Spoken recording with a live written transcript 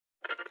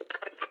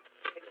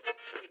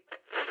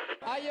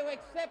Are you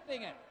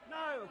accepting it?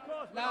 No, of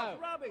course No. not.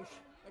 It's rubbish.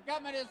 The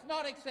government is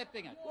not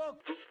accepting it. Well,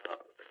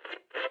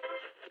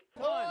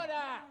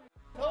 Order!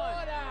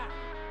 Order!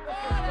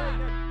 Order!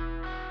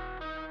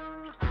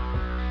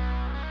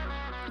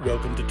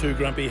 Welcome to Two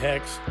Grumpy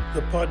Hacks,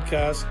 the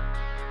podcast.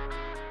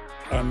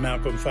 I'm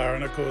Malcolm Farr,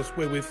 and of course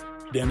we're with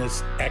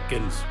Dennis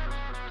Atkins.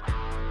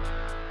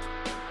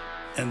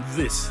 And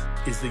this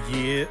is the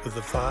year of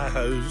the fire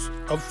hose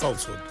of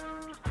falsehood.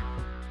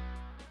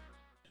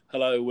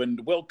 Hello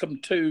and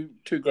welcome to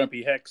Two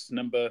Grumpy Hacks,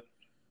 number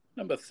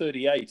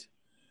 38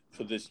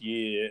 for this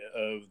year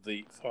of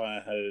the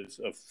fire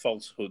hose of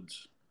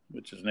falsehoods,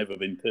 which has never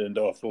been turned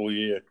off all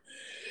year.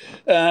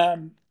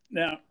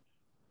 Now,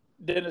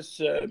 Dennis,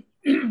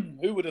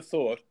 who would have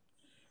thought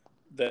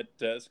that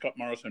Scott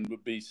Morrison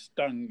would be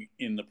stung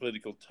in the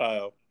political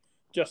tail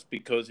just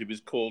because he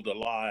was called a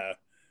liar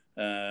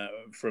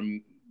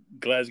from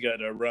Glasgow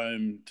to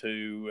Rome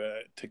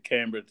to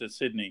Canberra to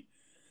Sydney?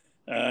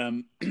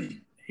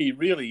 He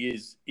really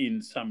is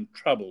in some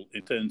trouble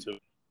in terms of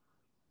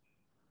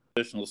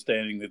personal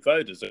standing with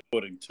voters,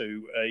 according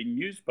to a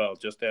news poll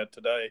just out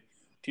today,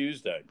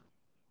 Tuesday.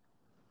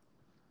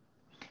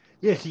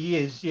 Yes, he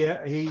is.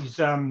 Yeah, he's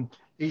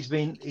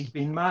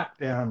been marked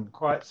down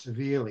quite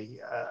severely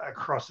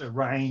across a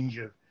range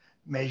of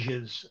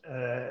measures.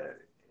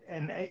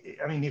 And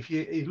I mean, if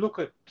you look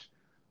at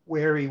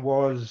where he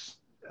was,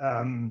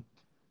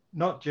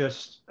 not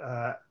just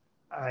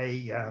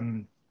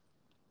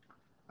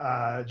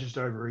just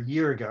over a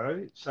year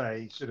ago,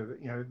 say sort of,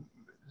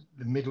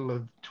 the middle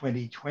of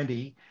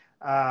 2020.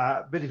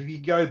 But if you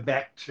go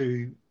back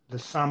to the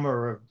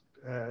summer of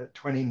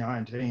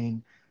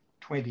 2019,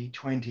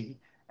 2020,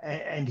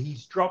 and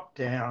he's dropped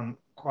down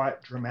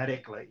quite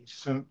dramatically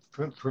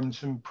from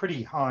some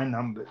pretty high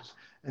numbers.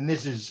 And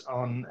this is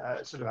on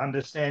sort of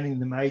understanding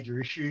the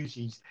major issues.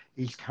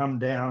 He's come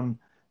down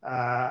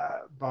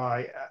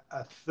by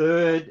a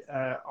third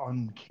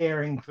on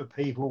caring for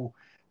people.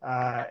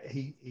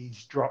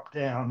 He's dropped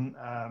down,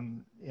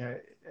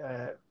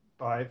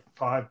 by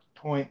 5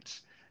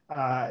 points.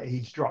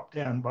 He's dropped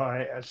down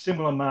by a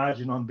similar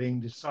margin on being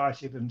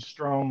decisive and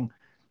strong.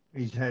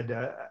 He's had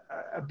a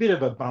bit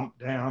of a bump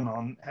down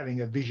on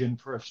having a vision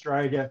for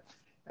Australia.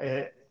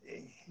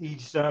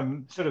 He's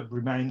sort of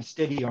remained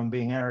steady on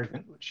being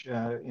arrogant, which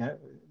I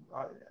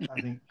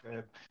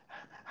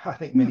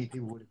think many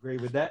people would agree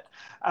with that.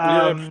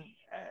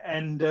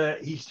 And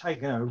he's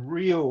taken a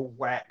real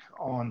whack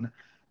on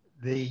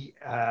the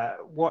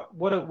what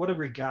are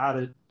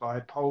regarded by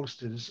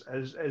pollsters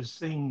as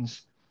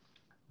things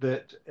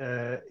that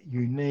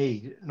you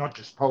need, not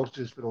just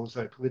pollsters but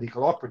also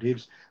political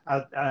operatives,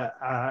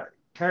 are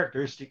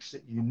characteristics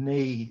that you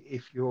need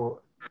if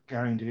you're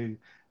going to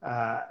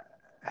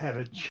have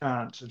a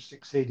chance of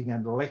succeeding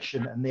under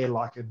election, and their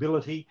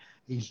likability.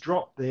 He's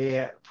dropped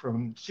there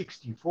from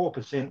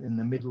 64% in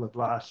the middle of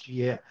last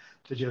year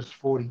to just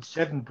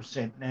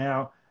 47%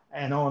 now.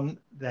 And on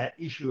that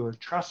issue of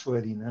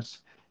trustworthiness,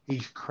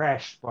 he's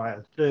crashed by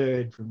a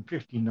third from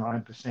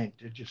 59%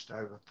 to just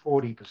over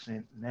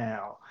 40%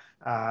 now.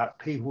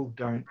 People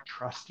don't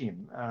trust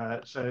him.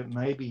 So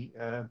maybe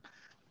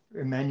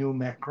Emmanuel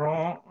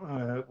Macron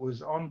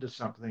was onto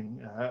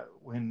something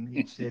when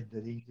he said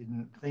that he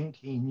didn't think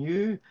he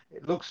knew.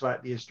 It looks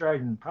like the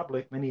Australian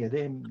public, many of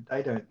them,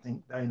 they don't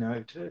think they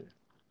know too.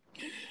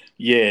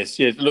 Yes.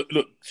 Look,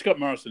 Scott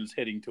Morrison's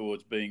heading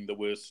towards being the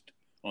worst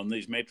on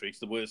these metrics,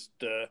 the worst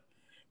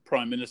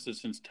Prime Minister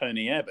since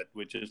Tony Abbott,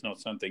 which is not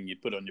something you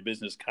put on your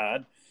business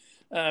card.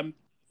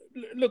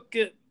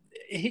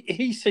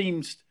 He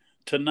seems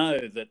to know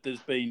that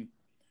there's been,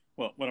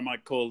 what I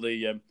might call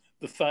the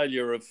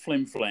failure of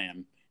flim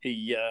flam.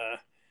 He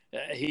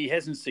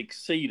hasn't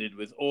succeeded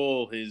with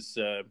all his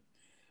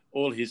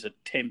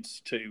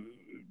attempts to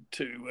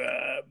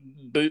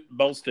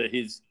bolster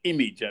his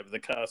image over the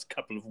past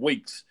couple of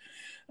weeks,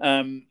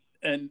 and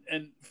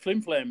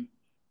flim flam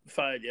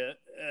failure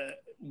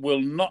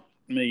will not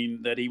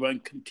mean that he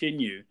won't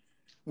continue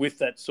with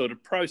that sort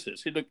of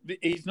process.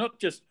 He's not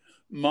just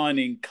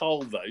mining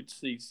coal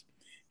votes.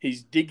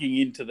 He's digging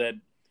into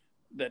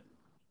that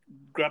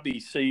grubby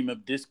seam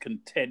of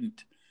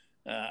discontent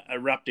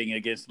erupting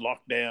against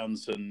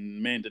lockdowns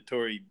and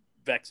mandatory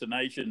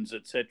vaccinations,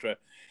 etc.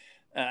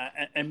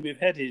 And we've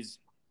had his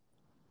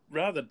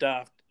rather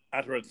daft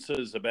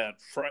utterances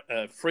about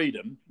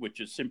freedom,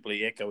 which is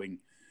simply echoing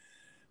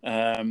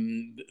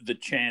the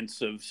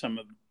chants of some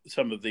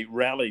of the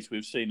rallies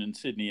we've seen in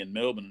Sydney and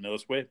Melbourne and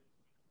elsewhere,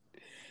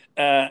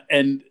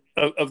 and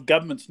of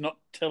governments not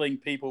telling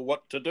people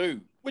what to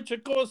do, which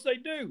of course they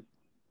do,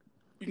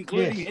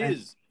 including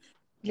his.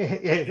 Yeah,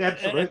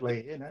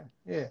 absolutely. I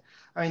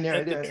mean,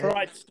 the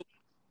trite.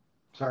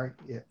 Sorry,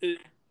 yeah.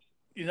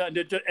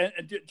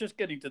 Just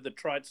getting to the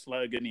trite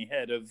slogan he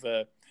had of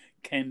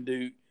 "Can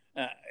do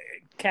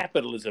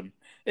capitalism."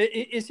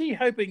 Is he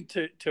hoping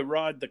to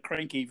ride the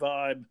cranky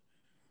vibe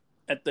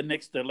at the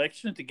next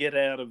election to get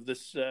out of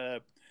this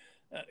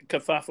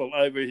kerfuffle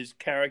over his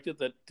character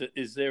that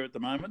is there at the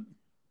moment?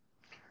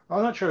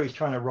 I'm not sure he's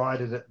trying to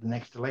ride it at the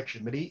next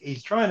election, but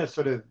he's trying to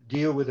sort of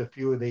deal with a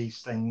few of these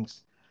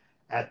things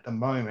at the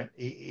moment.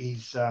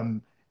 He's,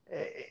 you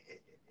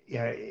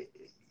know,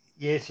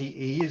 yes,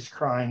 he is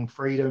crying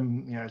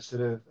freedom, you know,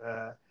 sort of,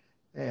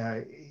 you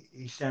know,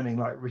 he's sounding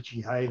like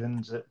Richie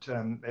Havens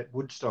at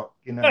Woodstock,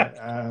 you know,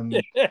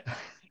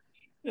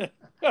 but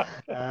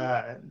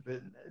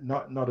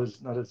not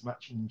as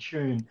much in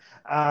tune,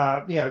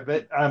 you know,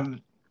 but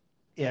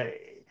yeah.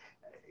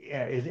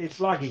 Yeah,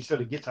 it's like he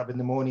sort of gets up in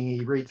the morning,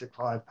 he reads a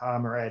Clive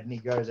Palmer ad, and he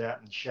goes out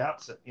and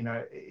shouts it. You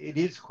know, it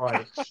is quite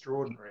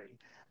extraordinary.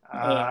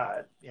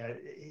 You know,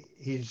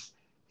 his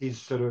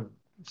sort of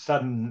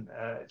sudden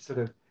sort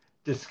of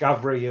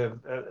discovery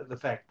of the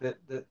fact that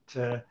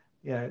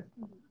you know,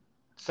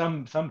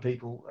 some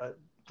people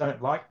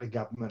don't like the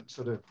government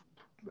sort of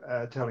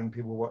telling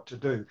people what to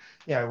do.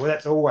 You know, well,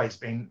 that's always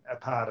been a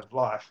part of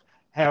life.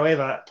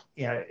 However,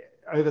 you know,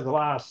 over the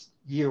last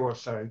year or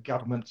so,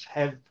 governments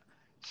have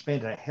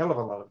spent a hell of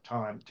a lot of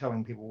time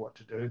telling people what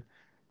to do.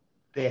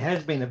 There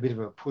has been a bit of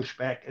a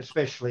pushback,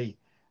 especially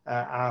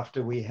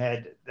after we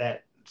had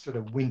that sort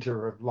of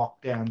winter of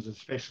lockdowns,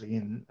 especially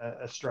in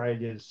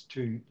Australia's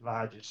two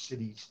largest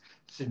cities,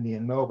 Sydney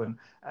and Melbourne.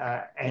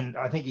 And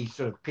I think he's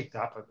sort of picked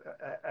up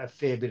a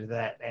fair bit of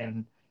that,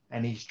 and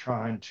he's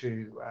trying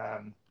to,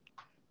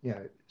 you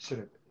know,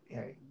 sort of, you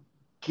know,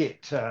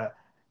 get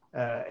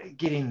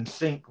in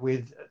sync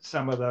with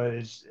some of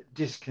those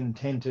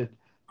discontented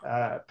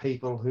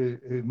people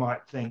who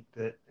might think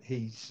that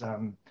he's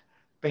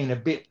been a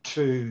bit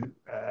too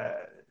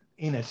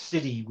in a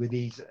city with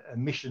his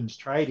emissions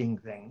trading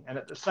thing. And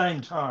at the same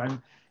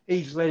time,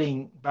 he's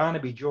letting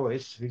Barnaby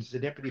Joyce, who's the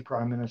Deputy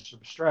Prime Minister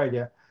of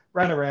Australia,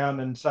 run around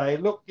and say,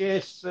 look,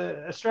 yes,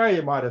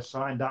 Australia might have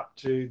signed up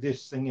to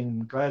this thing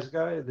in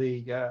Glasgow,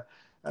 the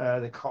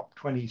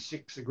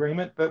COP26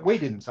 agreement, but we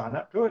didn't sign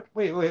up to it.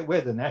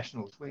 We're the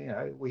Nationals. We, you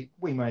know,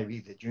 we may be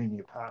the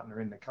junior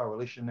partner in the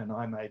coalition, and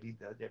I may be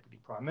the Deputy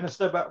Prime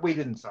Minister, but we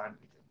didn't sign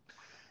anything.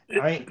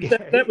 I mean,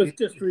 that was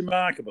just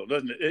remarkable,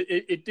 doesn't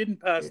it? It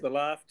didn't pass the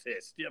laugh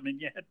test. I mean,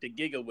 you had to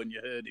giggle when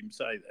you heard him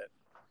say that.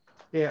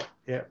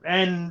 Yeah,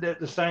 and at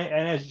the same,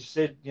 and as you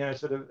said, you know,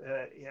 sort of,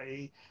 you know,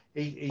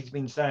 he's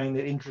been saying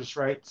that interest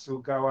rates will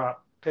go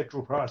up,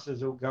 petrol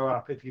prices will go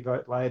up if you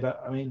vote Labor.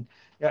 I mean,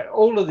 yeah,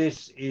 all of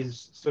this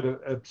is sort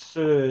of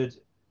absurd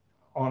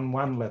on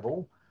one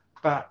level,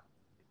 but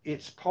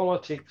it's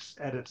politics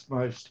at its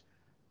most,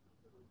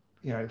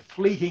 you know,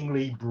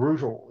 fleetingly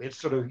brutal. It's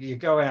sort of, you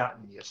go out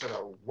and you sort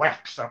of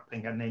whack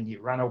something and then you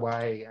run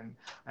away and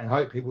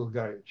hope people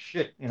go,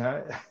 shit, you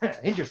know,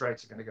 interest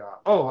rates are going to go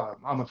up. Oh,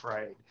 I'm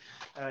afraid.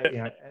 You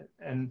know,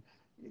 and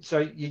so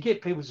you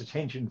get people's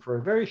attention for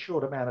a very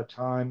short amount of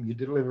time. You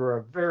deliver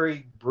a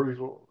very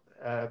brutal,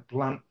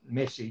 blunt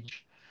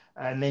message,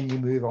 and then you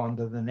move on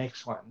to the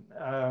next one.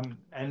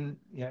 And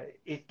you know,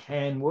 it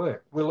can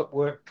work. Will it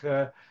work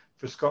for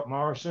Scott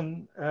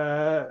Morrison?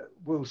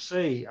 We'll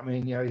see. I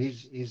mean, you know,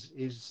 his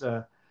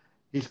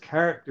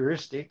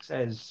characteristics,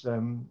 as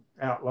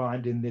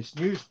outlined in this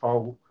news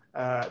poll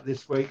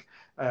this week,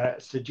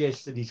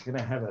 suggest that he's going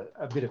to have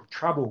a bit of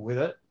trouble with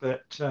it.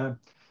 But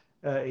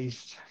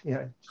he's, you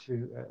know,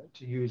 to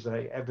use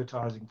a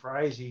advertising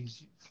phrase,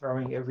 he's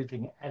throwing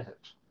everything at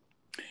it.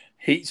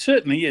 He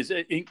certainly is,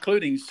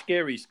 including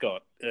Scary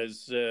Scott,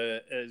 as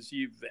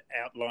you've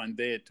outlined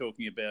there,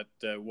 talking about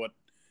what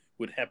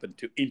would happen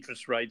to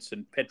interest rates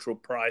and petrol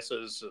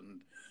prices and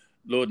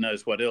Lord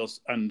knows what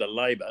else under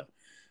Labor.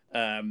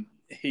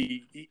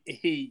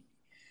 He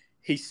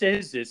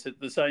says this at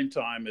the same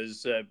time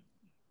as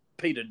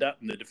Peter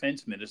Dutton, the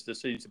Defence Minister,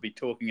 seems to be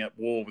talking up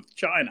war with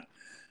China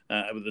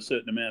with a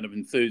certain amount of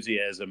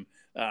enthusiasm.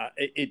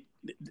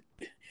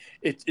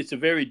 It's a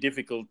very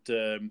difficult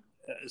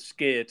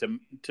scare to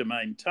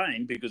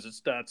maintain, because it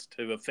starts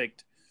to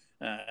affect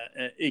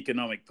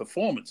economic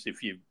performance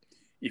if you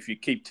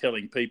keep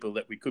telling people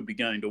that we could be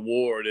going to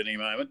war at any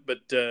moment.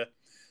 But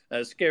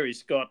Scary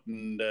Scott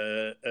and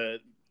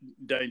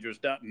Dangerous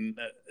Dutton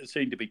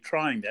seem to be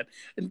trying that.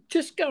 And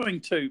just going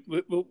to,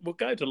 we'll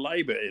go to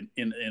Labor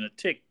in a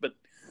tick, but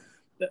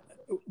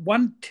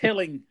one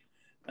telling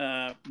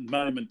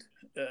moment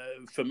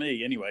for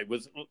me anyway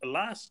was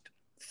last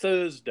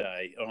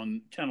Thursday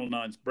on Channel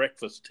 9's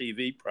Breakfast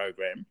TV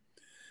program.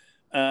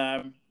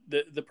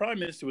 The Prime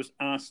Minister was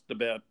asked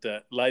about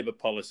Labor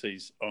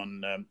policies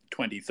on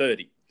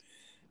 2030.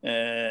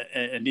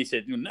 And he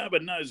said,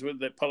 nobody knows what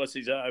their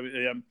policies are.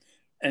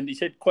 And he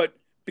said, quote,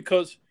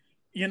 because,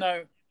 you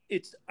know,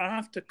 it's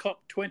after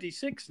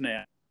COP26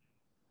 now.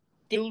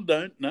 Still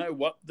don't know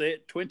what their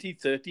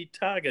 2030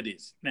 target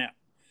is. Now,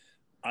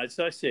 as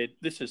I said,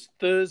 this is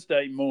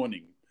Thursday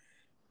morning.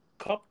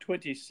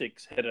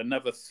 COP26 had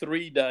another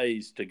 3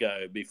 days to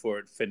go before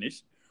it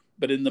finished.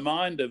 But in the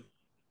mind of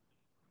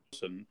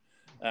Wilson,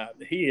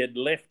 he had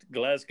left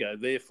Glasgow,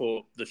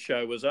 therefore the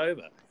show was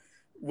over,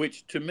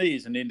 which to me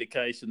is an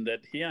indication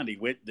that he only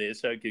went there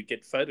so he could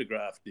get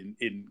photographed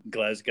in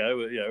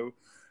Glasgow. You know,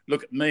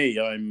 look at me,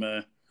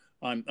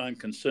 I'm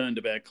concerned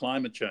about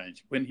climate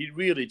change, when he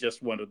really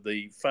just wanted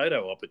the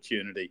photo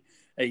opportunity.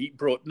 He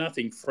brought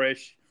nothing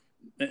fresh,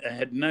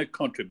 had no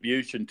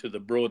contribution to the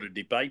broader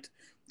debate,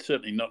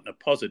 certainly not in a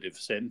positive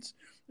sense,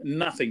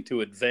 nothing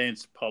to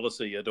advance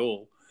policy at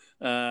all.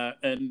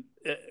 And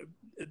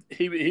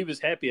he was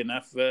happy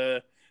enough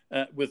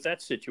with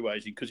that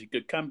situation because he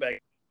could come back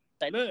and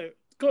say, no,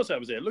 of course I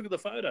was there, look at the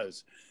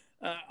photos.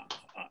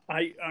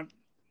 I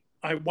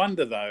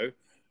wonder, though,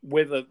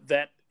 whether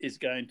that is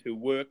going to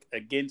work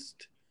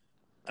against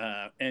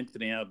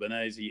Anthony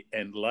Albanese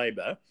and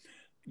Labor.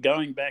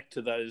 Going back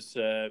to those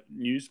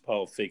news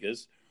poll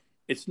figures,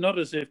 it's not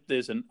as if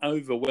there's an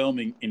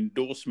overwhelming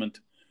endorsement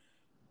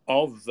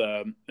of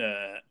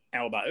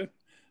Albo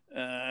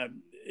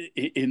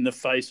in the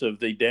face of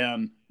the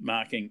down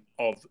marking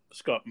of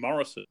Scott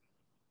Morrison.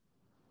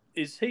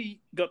 Is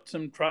he got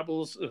some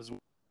troubles as well?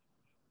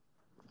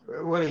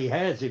 Well, he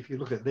has. If you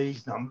look at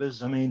these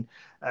numbers, I mean,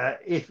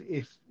 if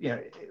you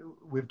know,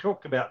 we've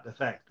talked about the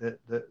fact that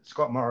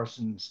Scott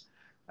Morrison's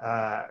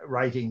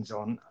ratings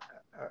on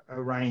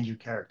a range of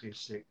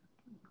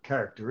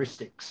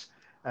characteristics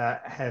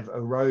have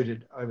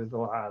eroded over the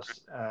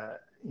last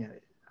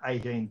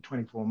 18,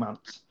 24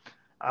 months,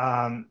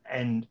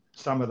 and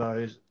some of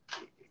those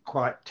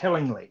quite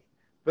tellingly.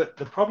 But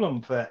the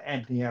problem for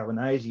Anthony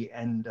Albanese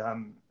and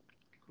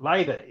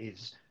Labor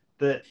is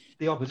that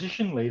the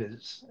opposition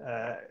leaders'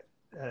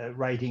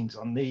 ratings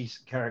on these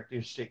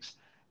characteristics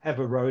have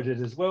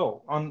eroded as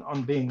well.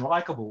 On being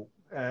likeable,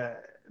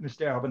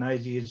 Mr.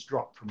 Albanese has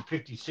dropped from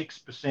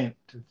 56%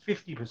 to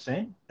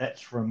 50%.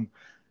 That's from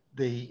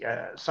the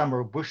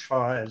summer of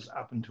bushfires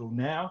up until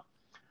now.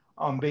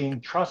 On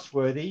being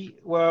trustworthy,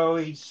 well,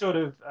 he's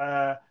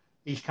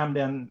come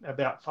down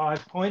about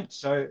 5 points,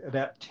 so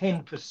about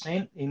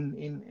 10%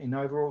 in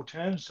overall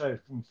terms, so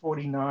from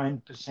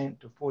 49%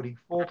 to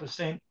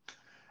 44%.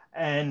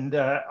 And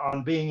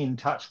on being in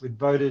touch with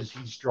voters,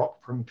 he's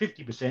dropped from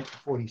 50% to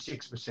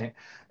 46%.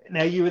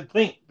 Now, you would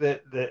think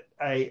that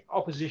a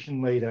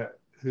opposition leader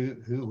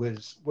who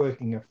was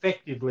working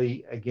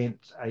effectively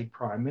against a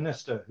prime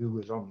minister who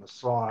was on the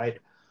slide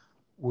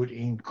would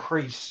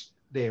increase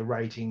their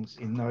ratings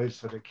in those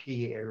sort of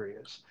key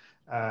areas.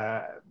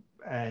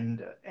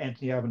 And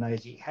Anthony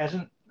Albanese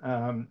hasn't.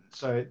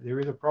 So there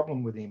is a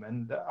problem with him.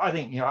 And I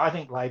think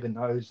Labor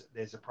knows that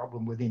there's a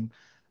problem with him,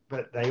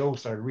 but they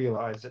also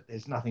realise that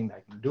there's nothing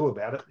they can do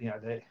about it.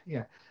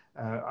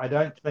 I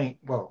don't think.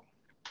 Well,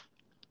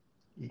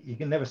 you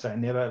can never say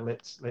never.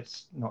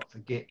 Let's not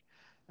forget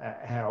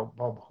how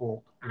Bob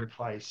Hawke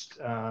replaced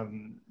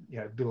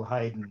Bill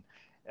Hayden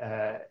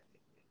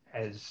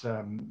as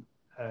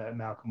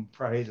Malcolm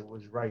Fraser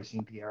was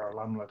racing to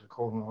Yarralumla to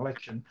call an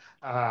election.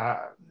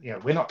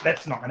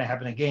 That's not going to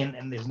happen again,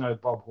 and there's no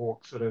Bob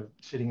Hawke sort of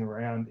sitting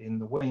around in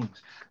the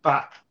wings.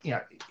 But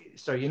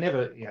so you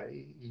never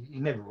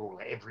rule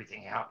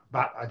everything out.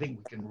 But I think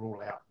we can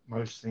rule out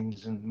most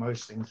things, and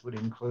most things would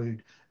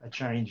include a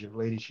change of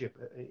leadership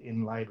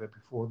in Labor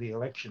before the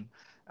election.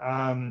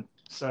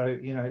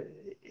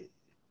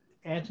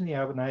 Anthony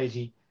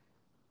Albanese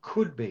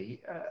could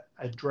be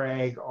a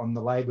drag on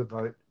the Labor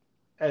vote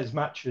as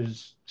much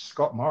as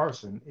Scott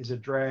Morrison is a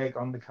drag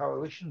on the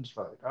coalition's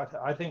vote.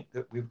 I think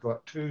that we've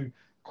got two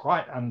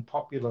quite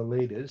unpopular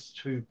leaders,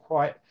 two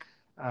quite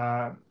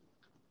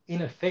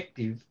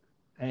ineffective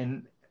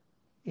and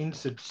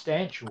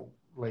insubstantial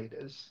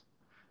leaders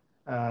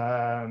who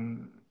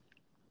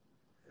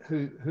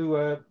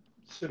are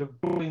sort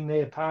of pulling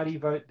their party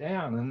vote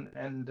down.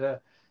 And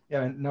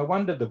no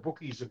wonder the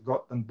bookies have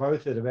got them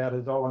both at about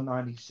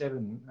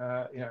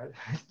 $1.97.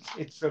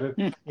 It's sort of,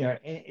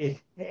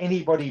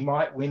 anybody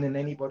might win and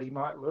anybody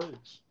might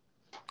lose.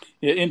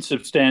 Yeah,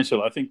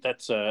 insubstantial. I think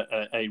that's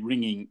a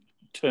ringing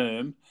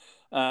term.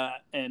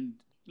 And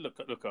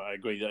look, I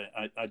agree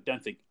that I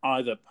don't think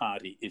either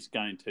party is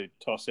going to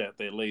toss out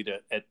their leader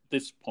at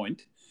this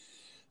point.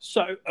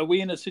 So are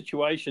we in a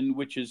situation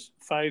which is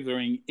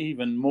favouring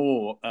even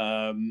more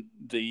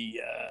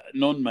the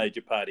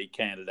non-major party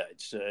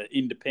candidates,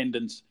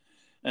 independents,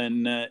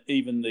 and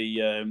even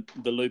the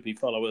loopy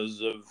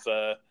followers of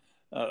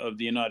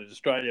the United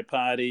Australia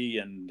Party,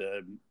 and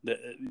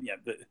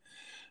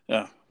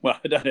well, I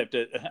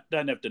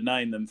don't have to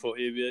name them for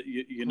you.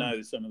 You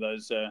know some of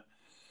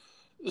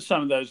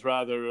those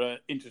rather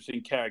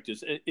interesting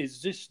characters.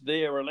 Is this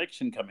their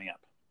election coming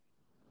up?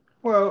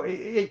 Well,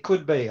 it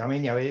could be. I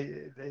mean,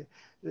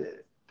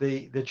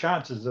 the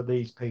chances of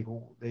these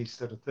people, these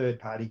sort of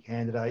third-party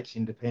candidates,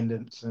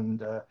 independents,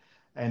 and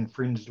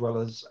fringe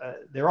dwellers,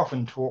 they're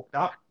often talked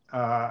up,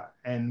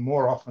 and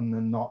more often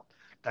than not,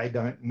 they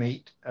don't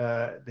meet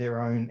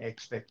their own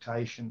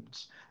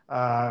expectations.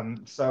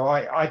 So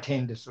I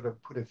tend to sort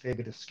of put a fair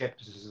bit of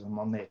scepticism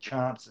on their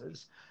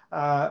chances.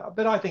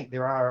 But I think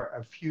there are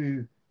a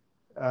few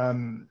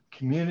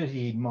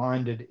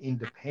community-minded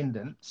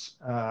independents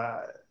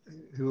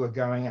who are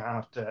going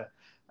after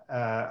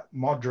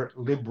moderate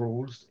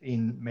liberals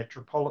in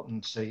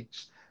metropolitan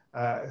seats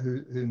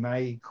who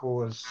may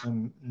cause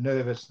some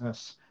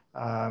nervousness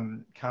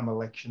come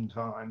election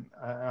time.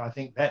 I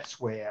think that's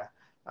where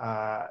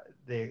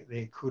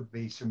there could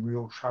be some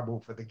real trouble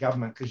for the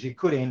government, because you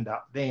could end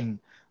up then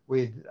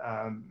with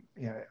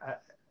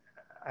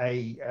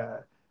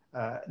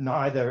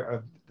neither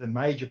of the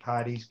major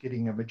parties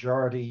getting a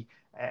majority,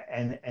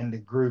 and a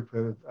group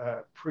of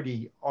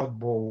pretty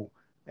oddball,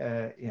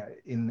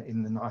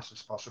 in the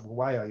nicest possible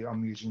way,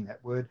 I'm using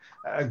that word,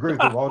 a group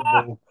of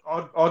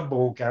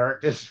oddball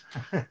characters,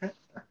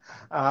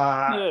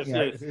 Yes,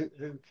 yes.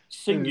 who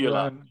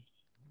Singular.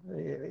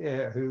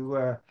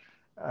 who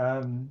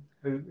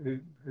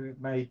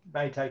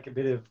may take a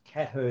bit of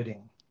cat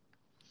herding.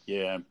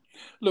 Yeah.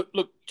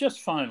 Look.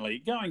 Just finally,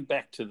 going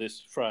back to this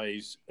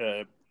phrase,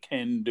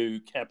 "can-do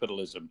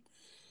capitalism,"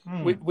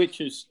 which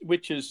is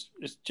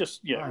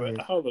just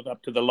hold it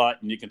up to the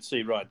light and you can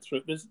see right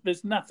through.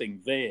 There's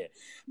nothing there,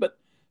 but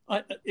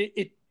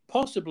it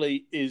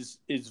possibly is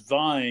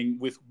vying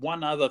with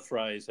one other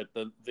phrase that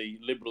the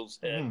Liberals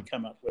had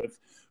come up with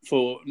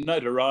for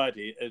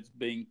notoriety as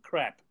being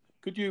crap.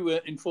 Could you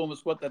inform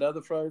us what that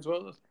other phrase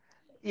was?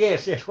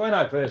 Yes. When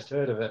I first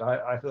heard of it,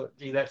 I thought,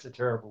 gee, that's a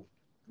terrible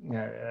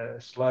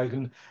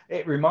slogan.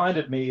 It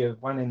reminded me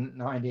of one in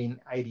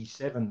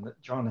 1987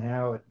 that John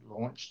Howard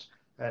launched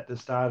at the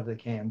start of the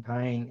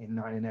campaign in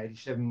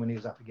 1987 when he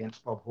was up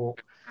against Bob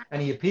Hawke.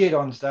 And he appeared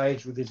on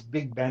stage with this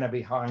big banner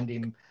behind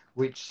him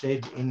which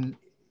said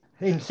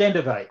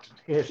Incentivate,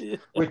 yes,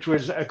 which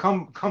was a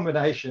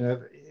combination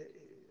of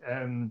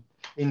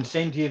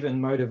incentive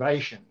and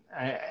motivation.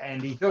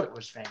 And he thought it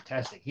was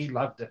fantastic. He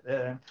loved it.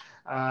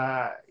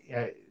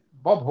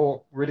 Bob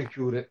Hawke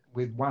ridiculed it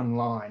with one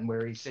line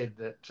where he said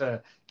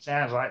that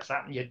sounds like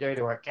something you do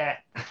to a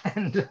cat,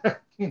 and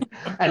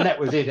that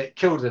was it. It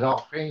killed it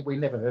off. We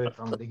never heard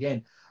from it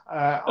again.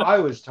 I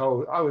was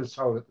told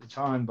at the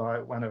time by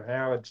one of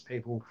Howard's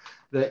people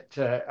that,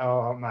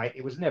 oh mate,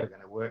 it was never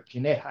going to work.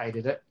 Jeanette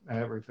hated it,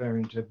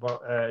 referring to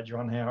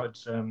John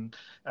Howard's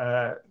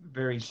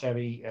very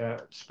savvy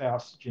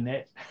spouse,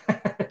 Jeanette.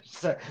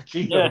 So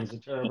she thought it was a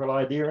terrible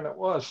idea, and it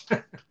was.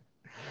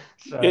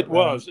 So, it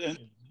was.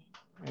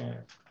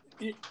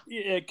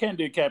 Yeah.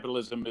 Can-do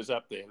capitalism is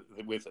up there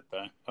with it,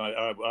 though.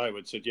 I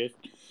would suggest.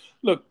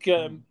 Look,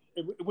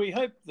 we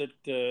hope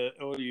that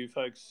all you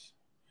folks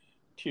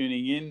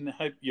tuning in,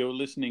 hope you're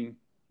listening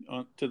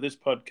to this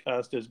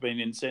podcast has been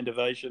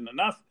incentivation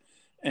enough,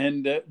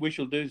 and we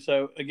shall do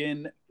so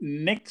again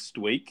next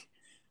week.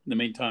 In the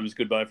meantime, it's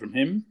goodbye from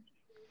him.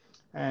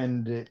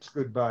 And it's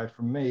goodbye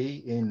from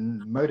me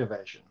in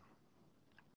motivation.